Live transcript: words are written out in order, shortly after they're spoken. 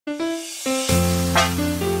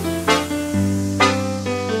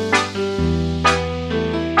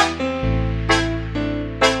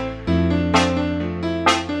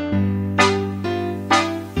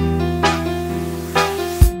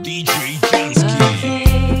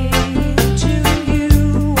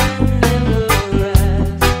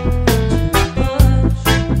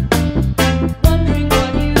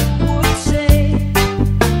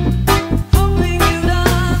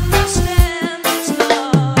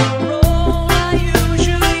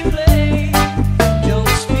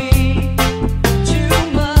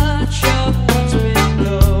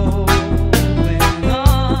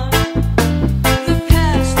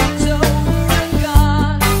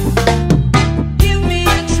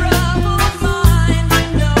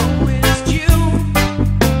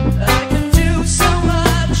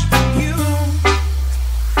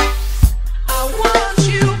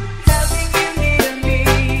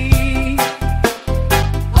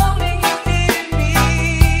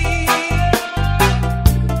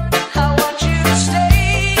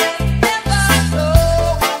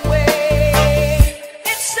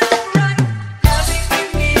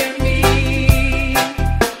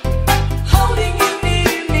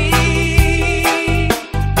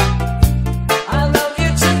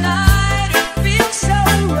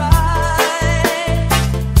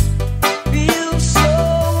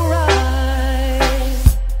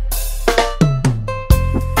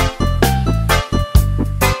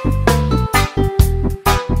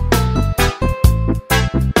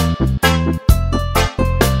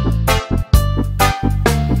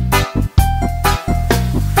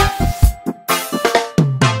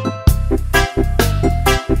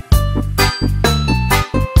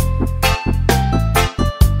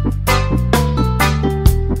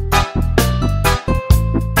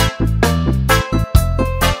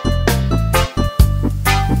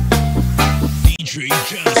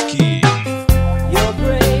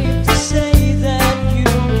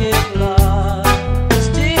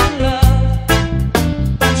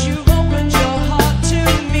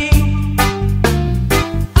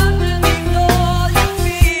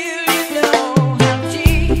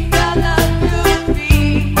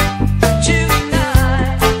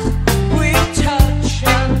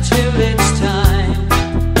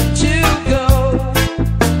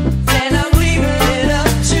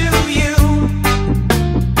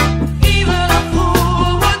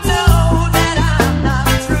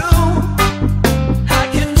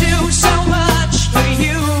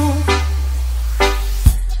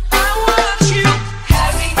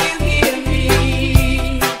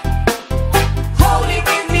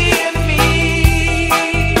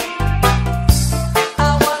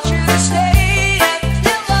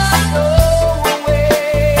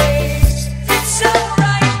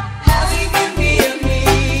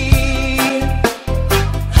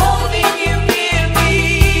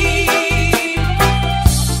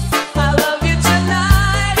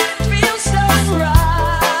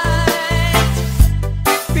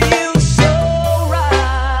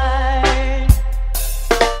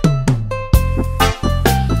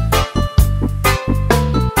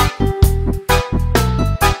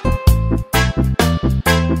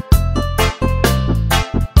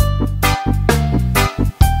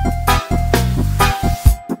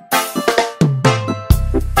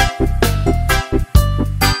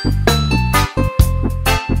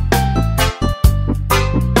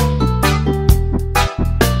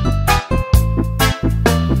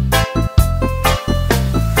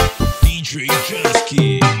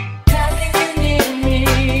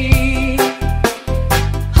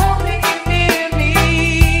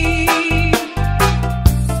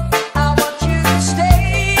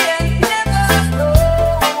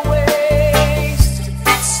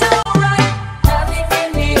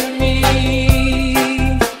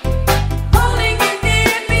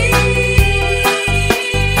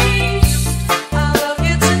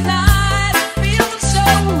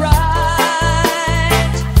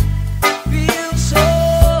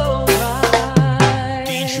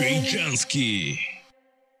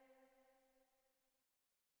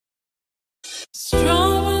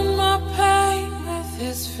Strumming my pain with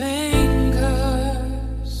his fingers,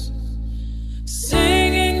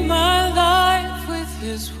 singing my life with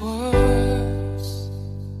his words,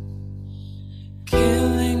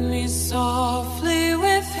 killing me softly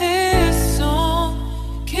with his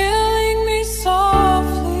song, killing me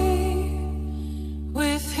softly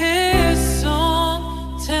with his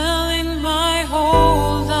song, telling my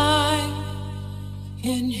whole life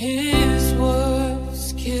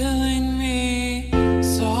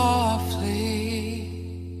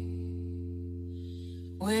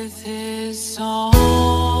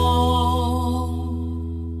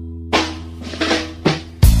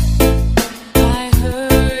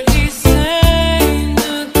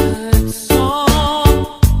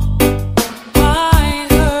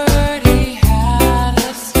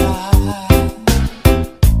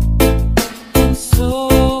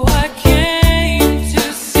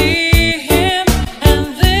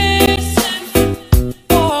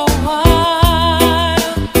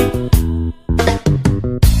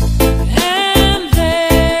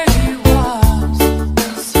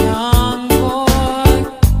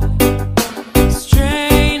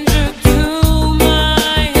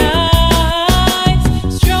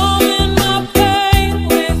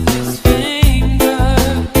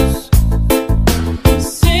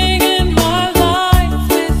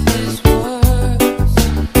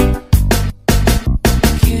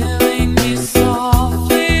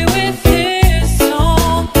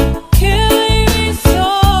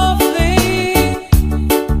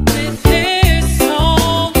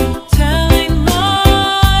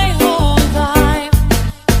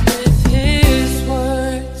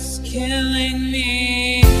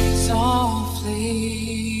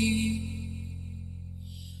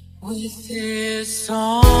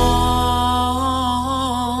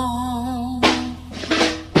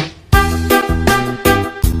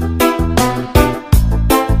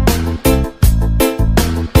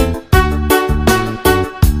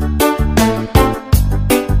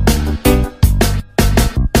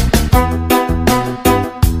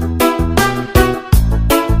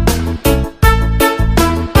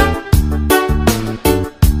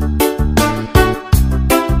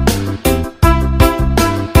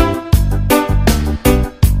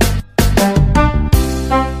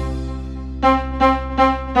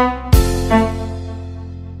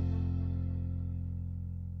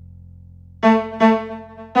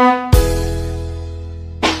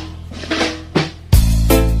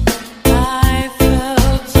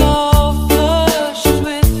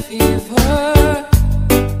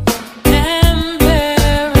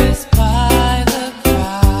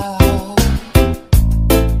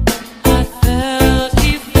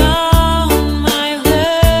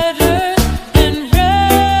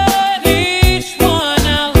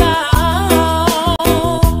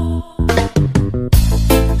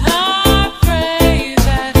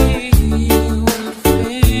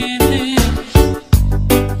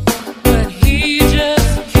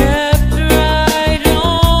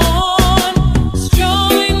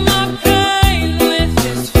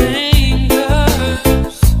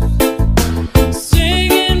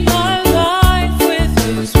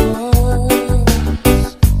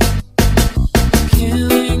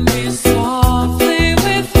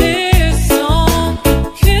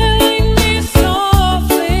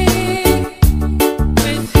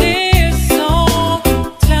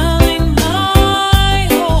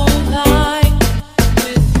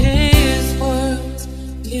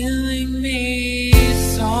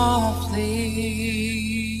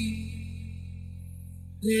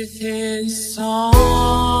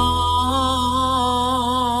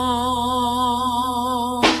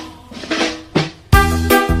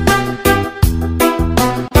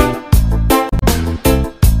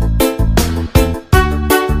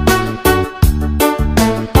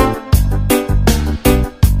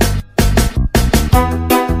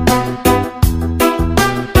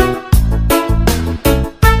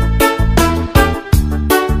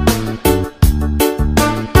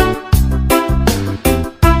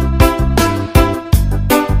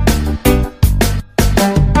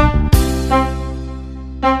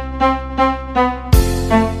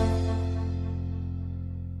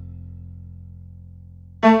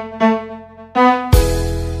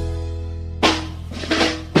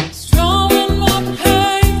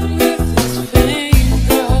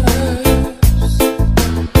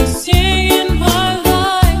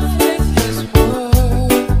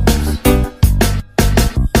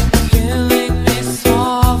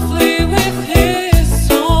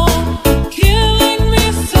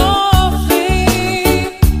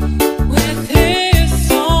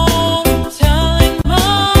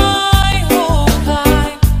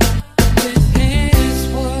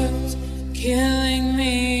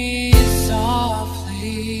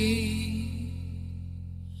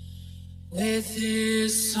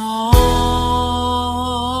this song.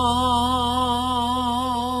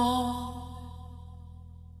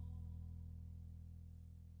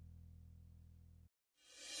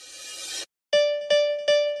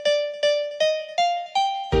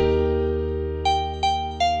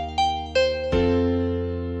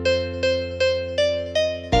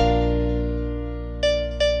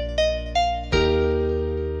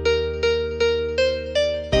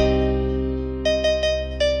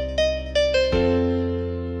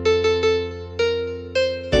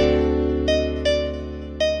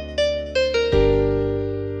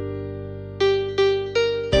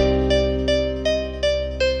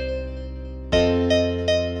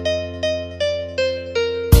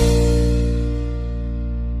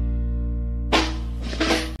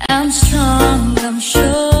 I'm strong, I'm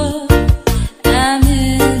sure, I'm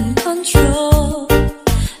in control.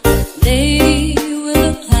 The lady with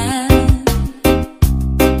a plan,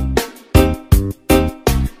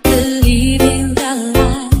 believing that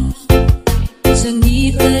life is a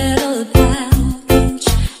neat little package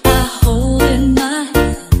I hold in my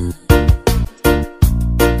hand.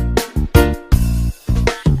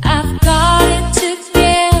 I've got it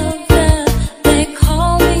together, they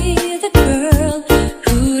call me the girl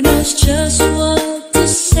who knows just what to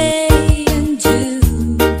say and do.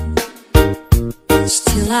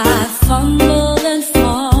 Still I fumble and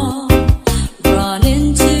fall, run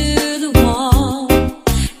into the wall.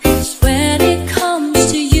 'Cause when it comes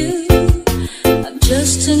to you, I'm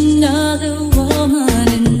just another woman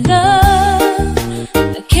in love,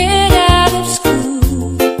 a kid out of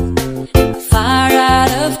school, a fire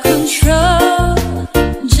out of control,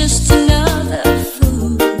 just another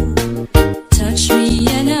fool. Touch me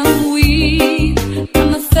and I'm weak,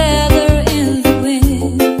 I'm a feather in the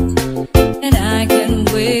wind, and I can't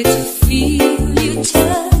wait to feel you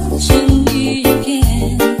touching me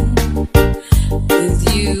again. With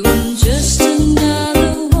you I'm just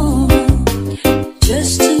another woman,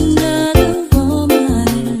 just another woman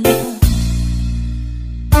in love.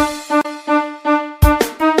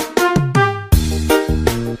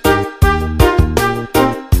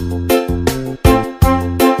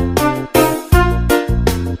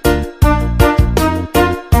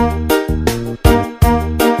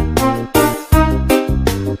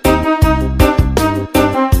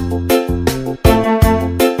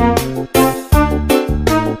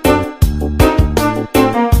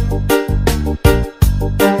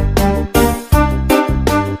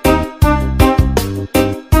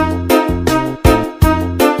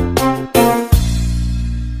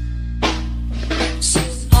 So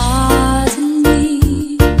pardon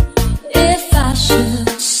me if I should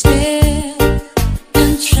stare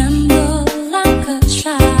and tremble like a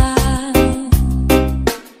child,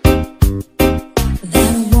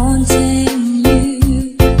 then wanting you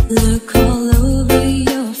look all over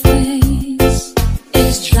your face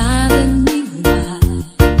is driving me wild.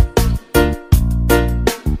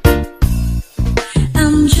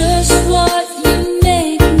 I'm just what you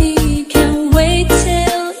make me, can't wait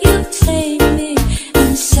till you take me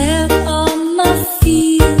and set all my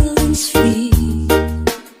feelings free.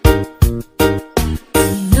 I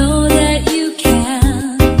know that you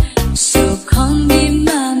can, so come be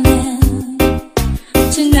my man.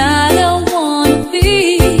 Tonight I wanna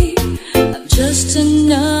be, I'm just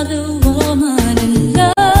another woman in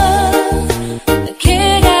love, a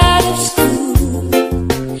kid out of school,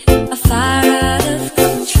 a fire out of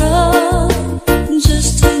control,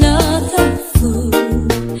 just another fool.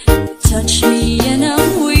 Touch me and I'm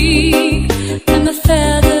weak, I'm a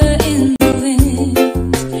feather in the wind,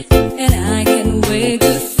 and I can't wait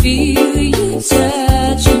to feel you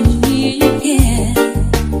touching me again.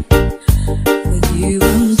 With you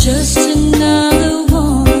I'm just another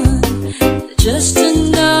woman, just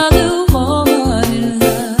another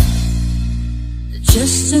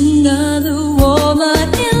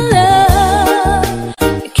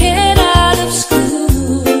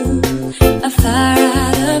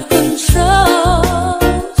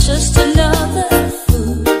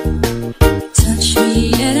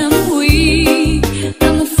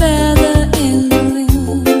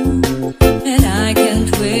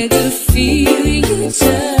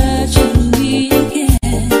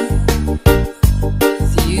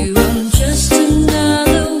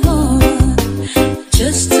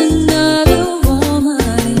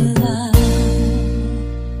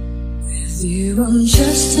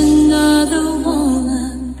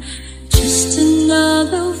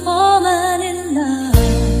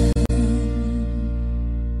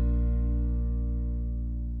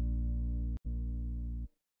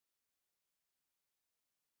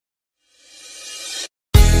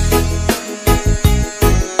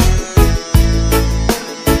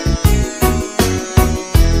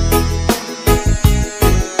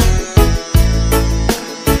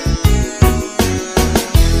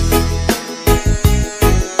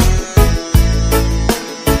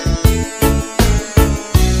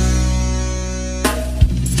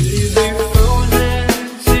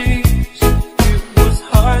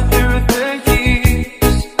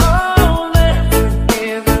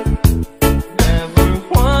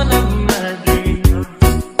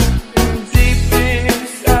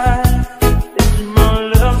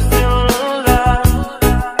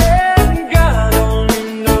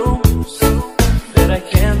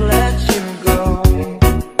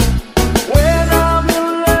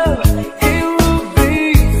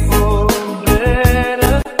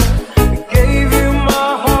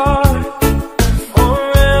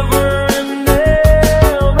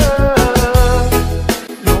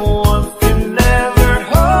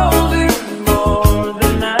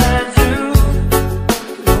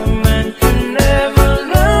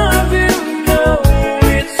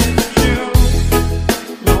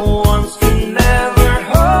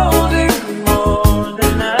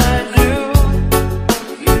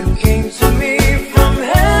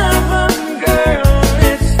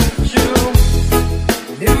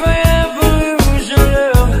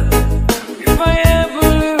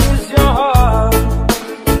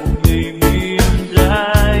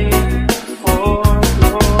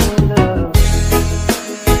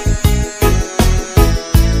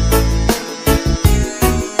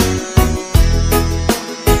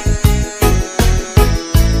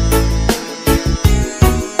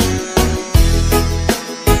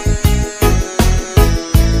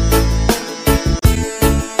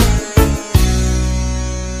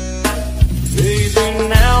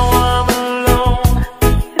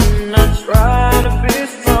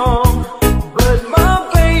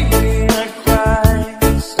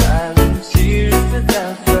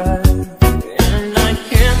that's right. And I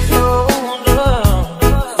can't hold on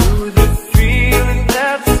to the feeling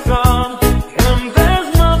that's gone. And there's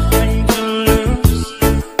nothing to lose,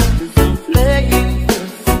 'cause I'm playing the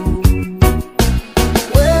fool.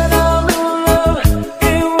 When I'm in love,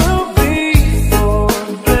 it will be for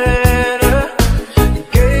better. I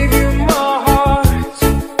gave you my heart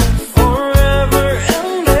forever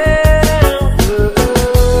and ever.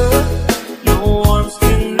 No one's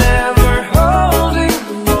can ever hold you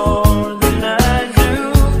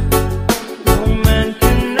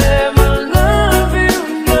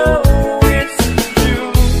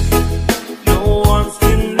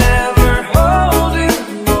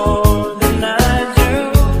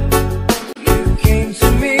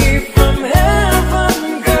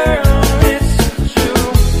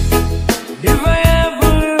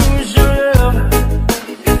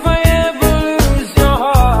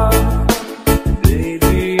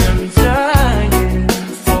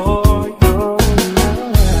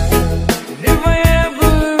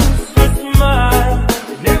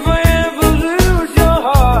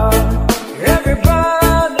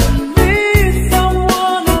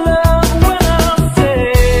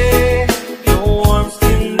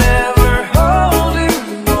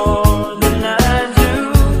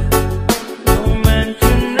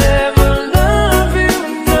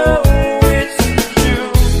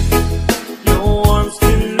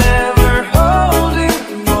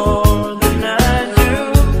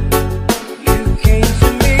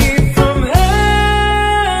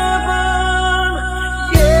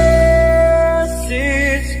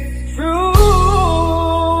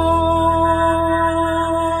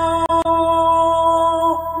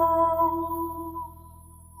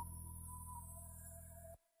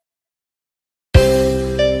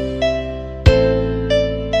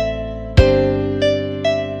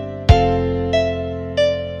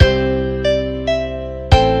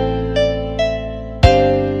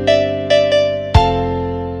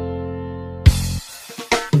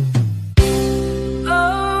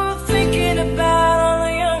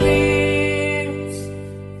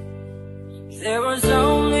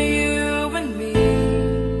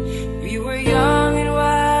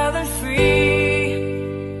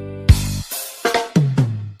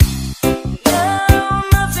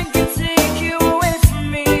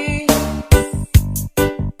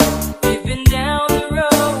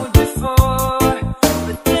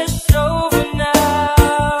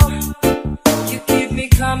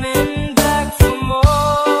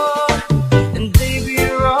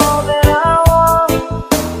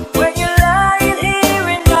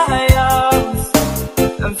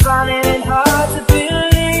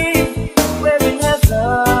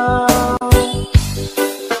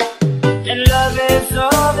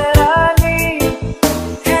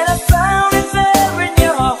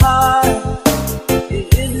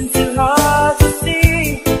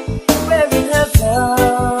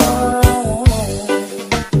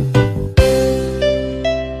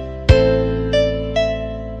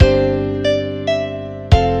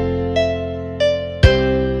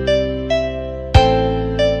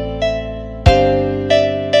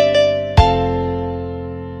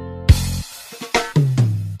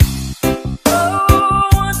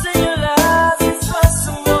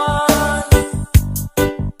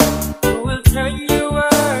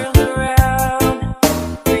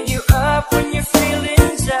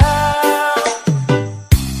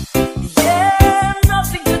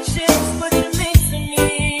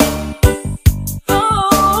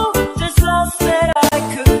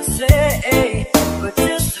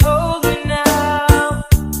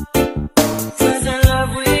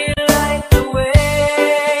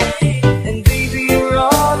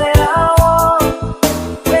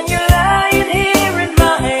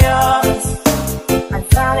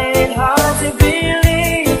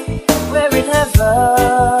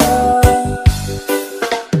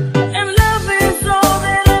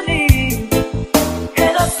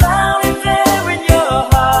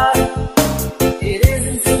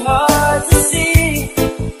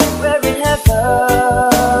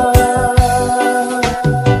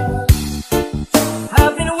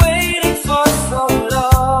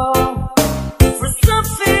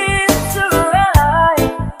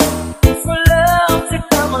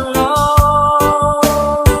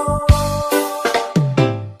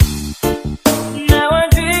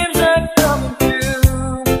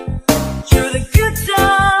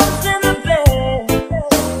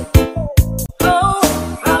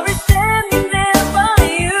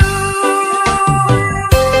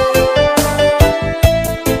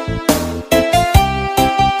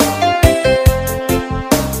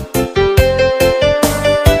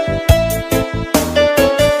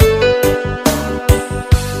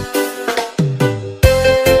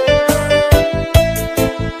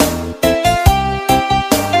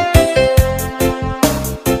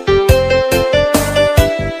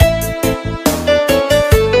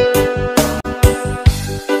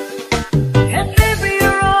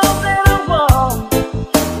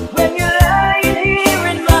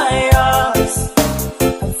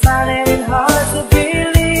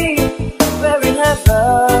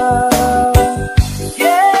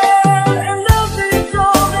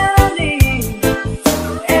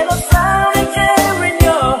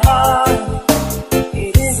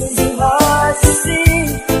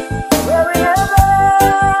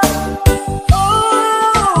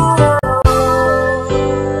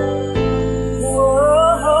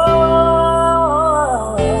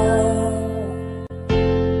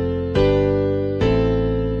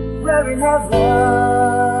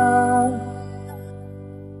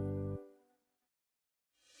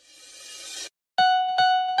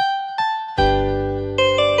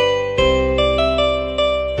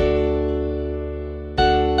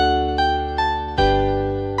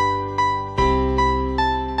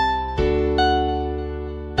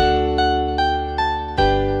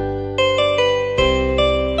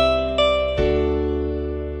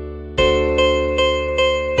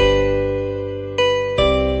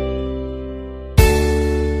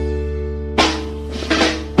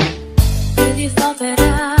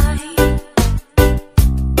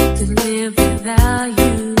to live without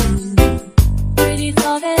you. Really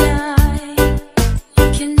thought that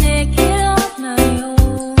I can make it on my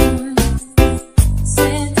own.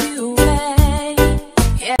 Send you away.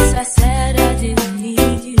 Yes, I said I didn't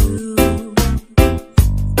need you.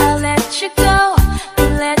 I'll let you go,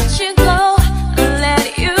 I'll let you go, I'll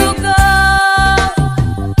let you go.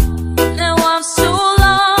 Now I'm so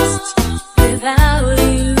lost without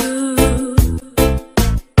you.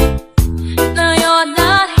 Now you're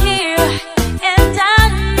not here, and I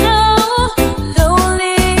know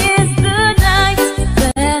lonely is the night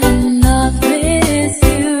when I'm not with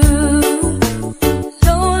you.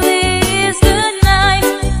 Lonely is the night,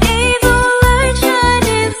 ain't no light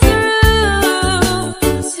shining through.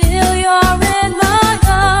 Till you're in my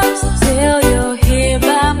arms, till you're here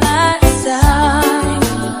by my side.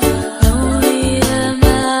 Lonely am I.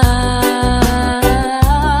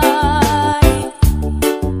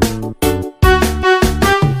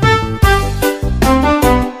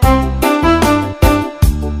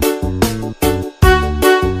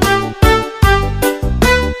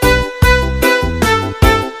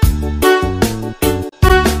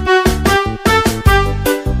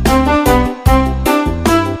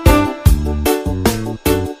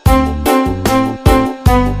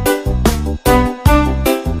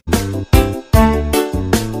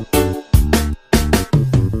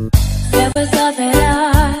 Never thought that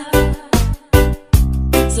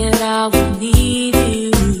I would need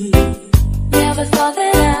you. Never thought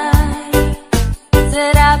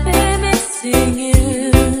that I've been missing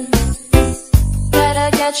you. Gotta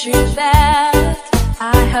get you back.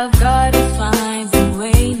 I have gotta find a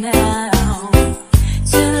way now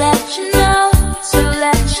to let you know, to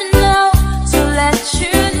let you know, to let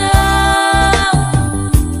you know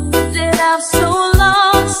that I'm so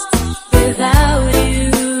lost without you.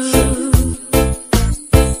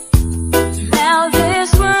 Now this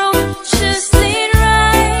world just ain't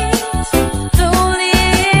right. Lonely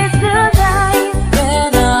is the night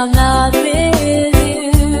when I'm not with you.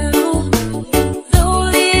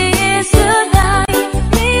 Lonely is the night,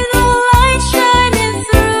 ain't no light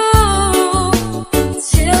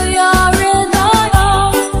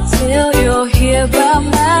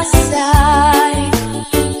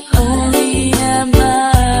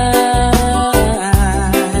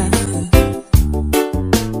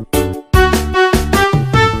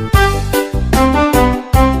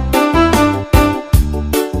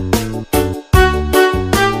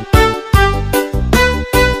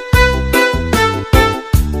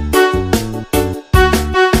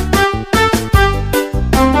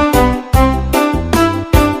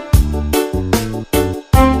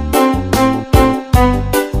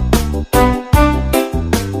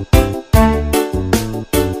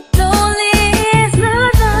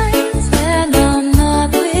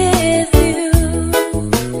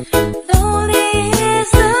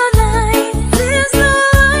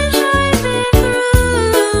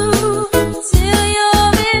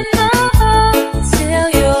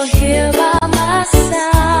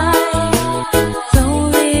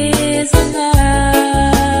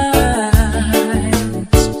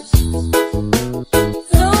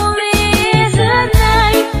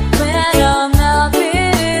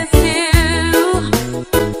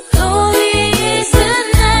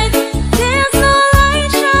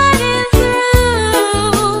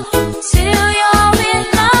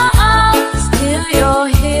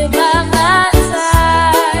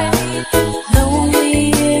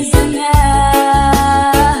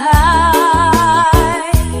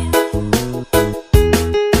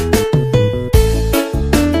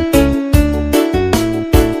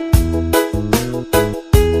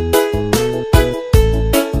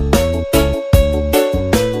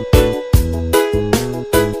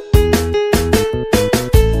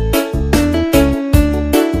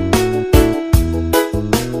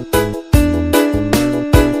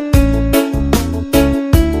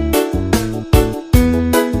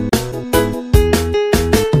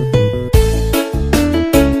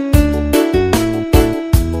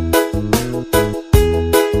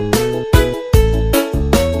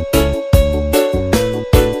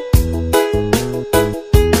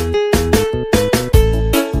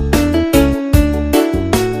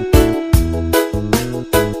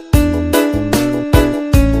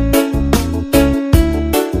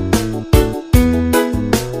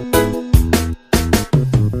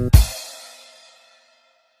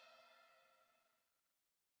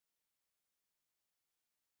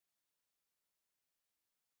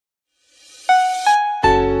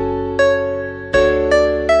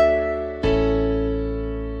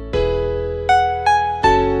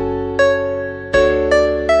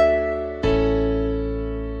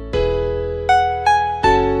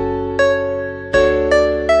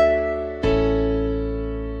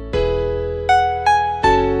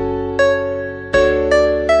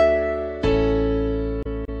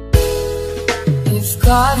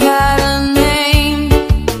God had a name,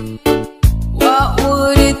 what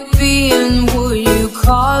would it be, and would you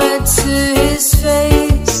call it to his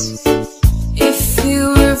face? If you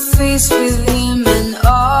were faced with him and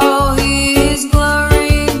all his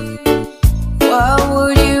glory, what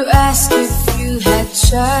would you ask if you had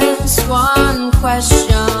just one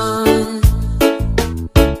question?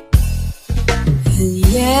 And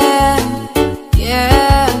yeah,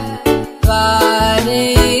 God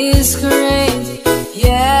is great.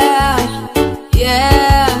 Yeah,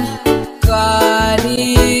 God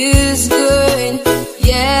is good.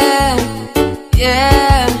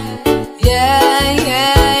 Yeah.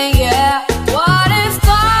 What if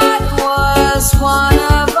God was one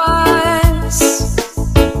of us?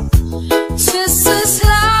 Just as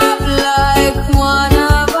love like one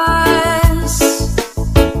of us.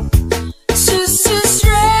 Just a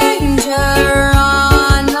stranger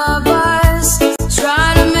on the bus,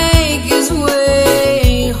 trying to make his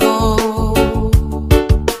way home.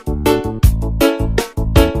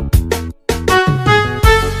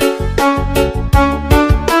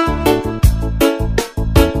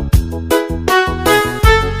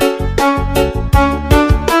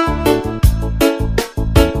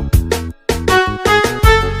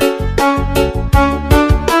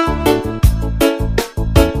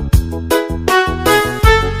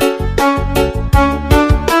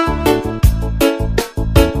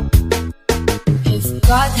 If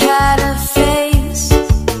God had a face,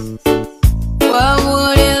 what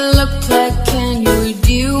would it look like? Can you,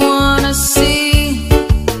 do you wanna see?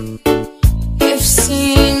 If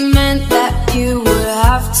seeing meant that you would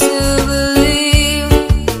have to believe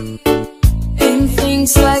in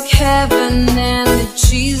things like heaven and the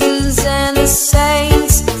Jesus and the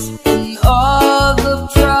saints and all the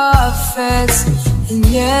prophets. And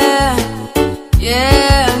yeah,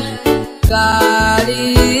 God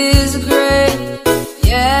is great.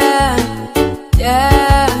 Yeah,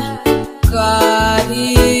 God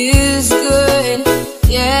is good.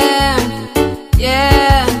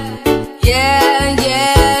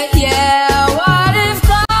 Yeah. What if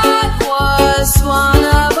God was one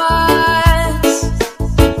of us?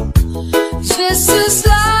 Just as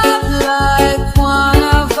love like one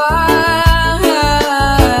of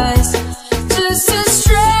us. Just a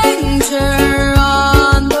stranger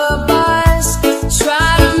on the bus,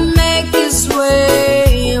 try to make his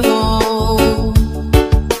way home.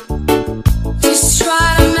 Just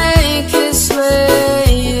try to make his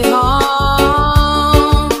way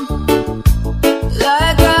home.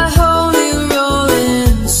 Like a holy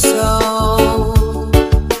rolling stone,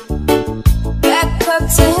 back up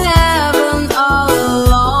to heaven all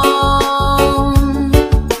alone.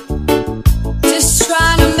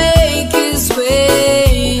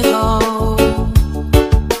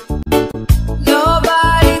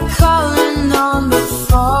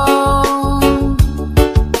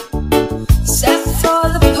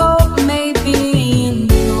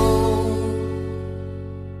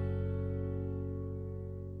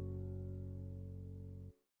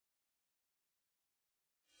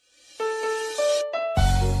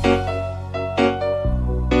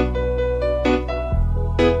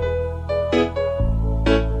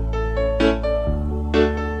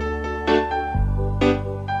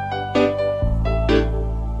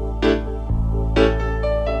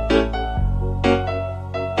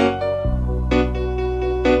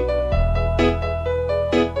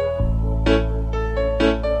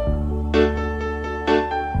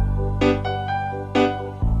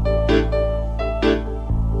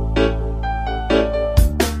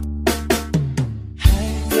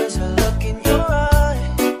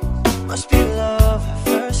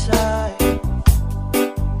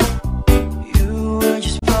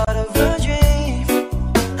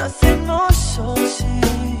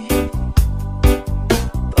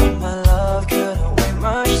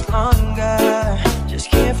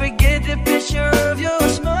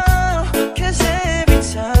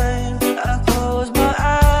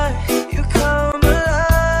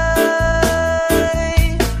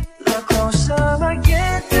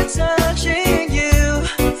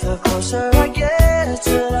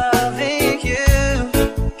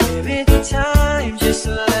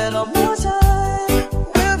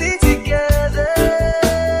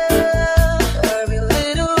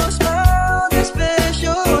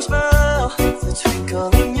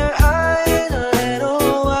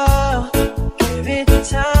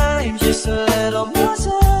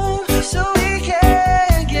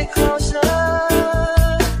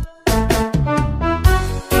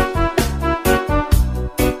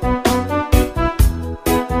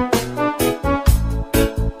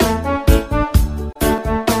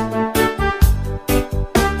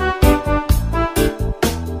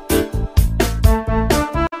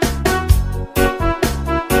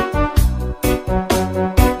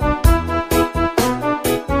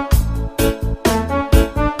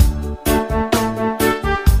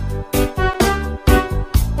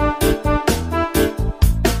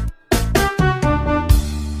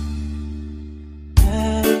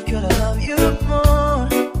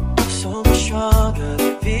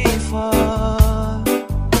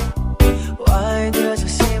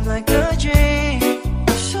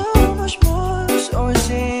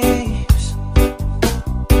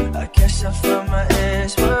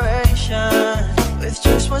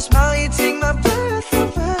 smile, you take my breath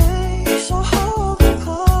away. So hold me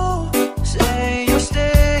close, say you'll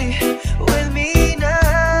stay with me now.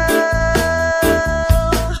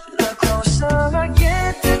 The closer I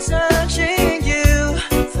get to touching you,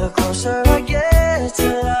 the closer I get to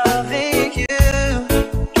loving you.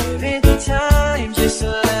 Give it time, just a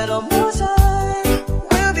little more time.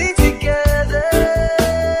 We'll be together.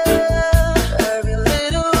 Every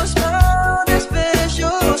little smile, that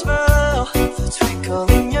special smile, the twinkle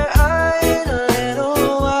in your eye in a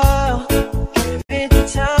little while. Give it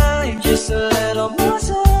time, just a little more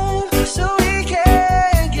time, so we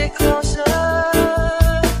can get closer.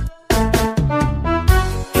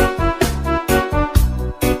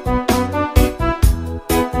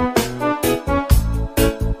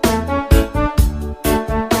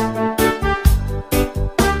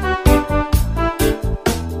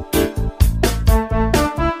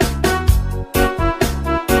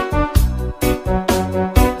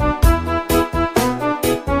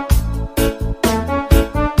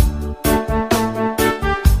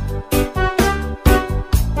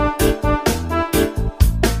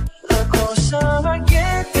 The closer I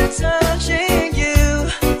get to touching you,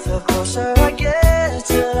 the closer I get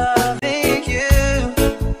to loving you.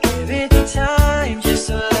 Give it time, just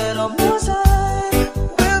a little more time.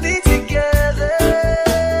 We'll be together.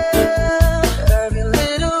 Every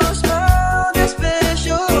little smile, that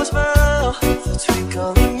special smile, the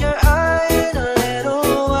twinkle in your eye in a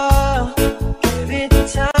little while. Give it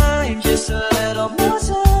time, just a little more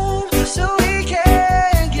time, so we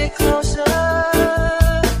can get closer.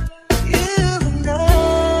 You and I.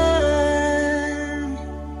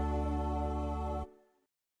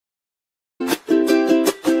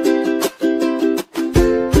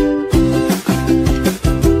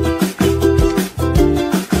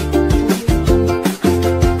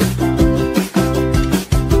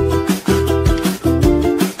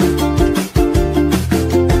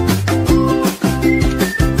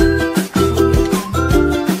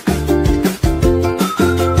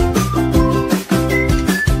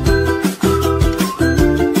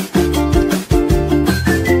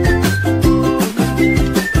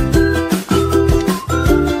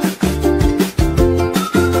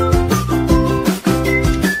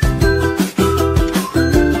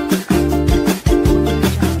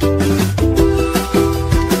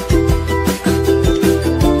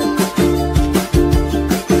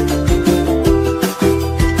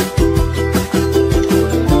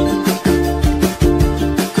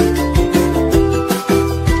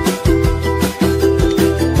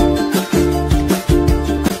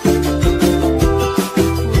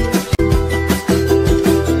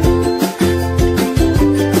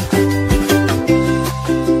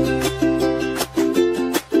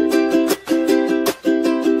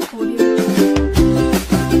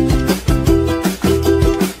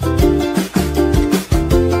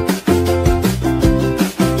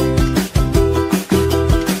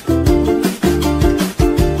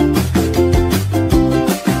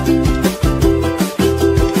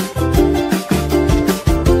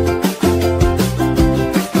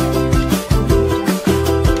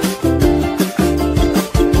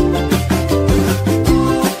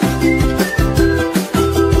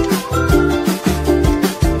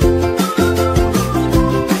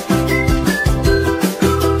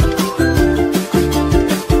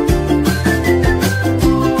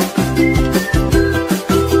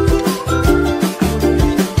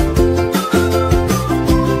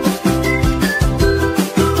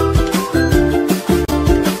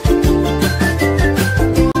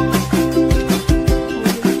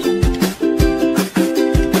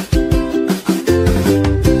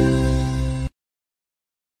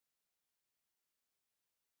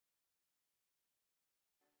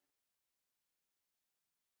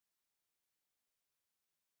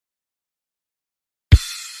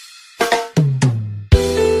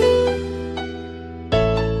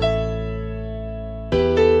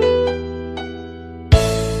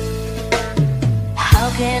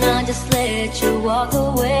 Can I just let you walk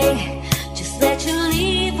away? Just let you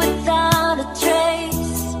leave without a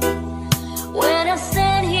trace. When I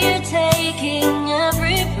stand here taking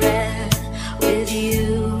every breath with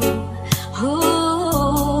you,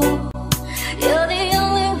 ooh, you're the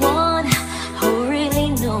only one who really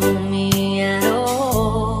know me at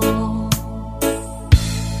all.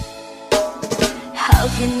 How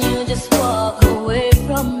can you just walk away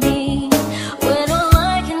from me when all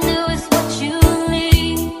I can do is what you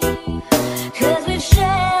need? 'Cause we've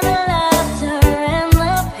shared a life.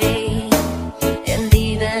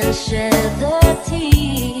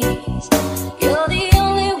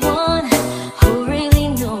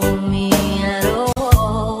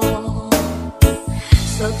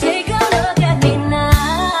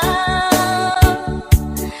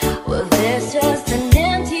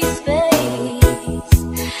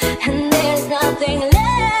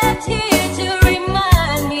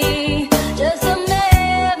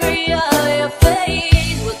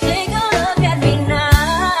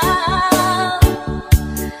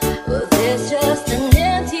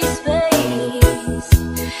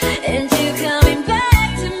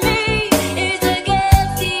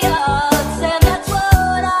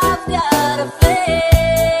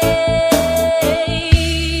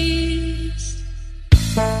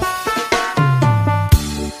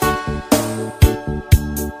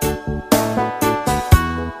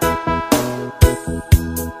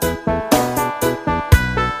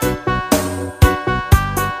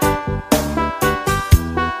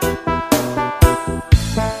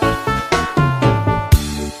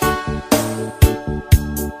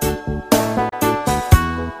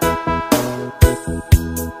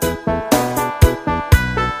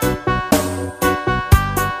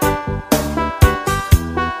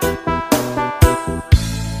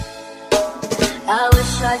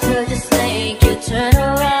 to just make you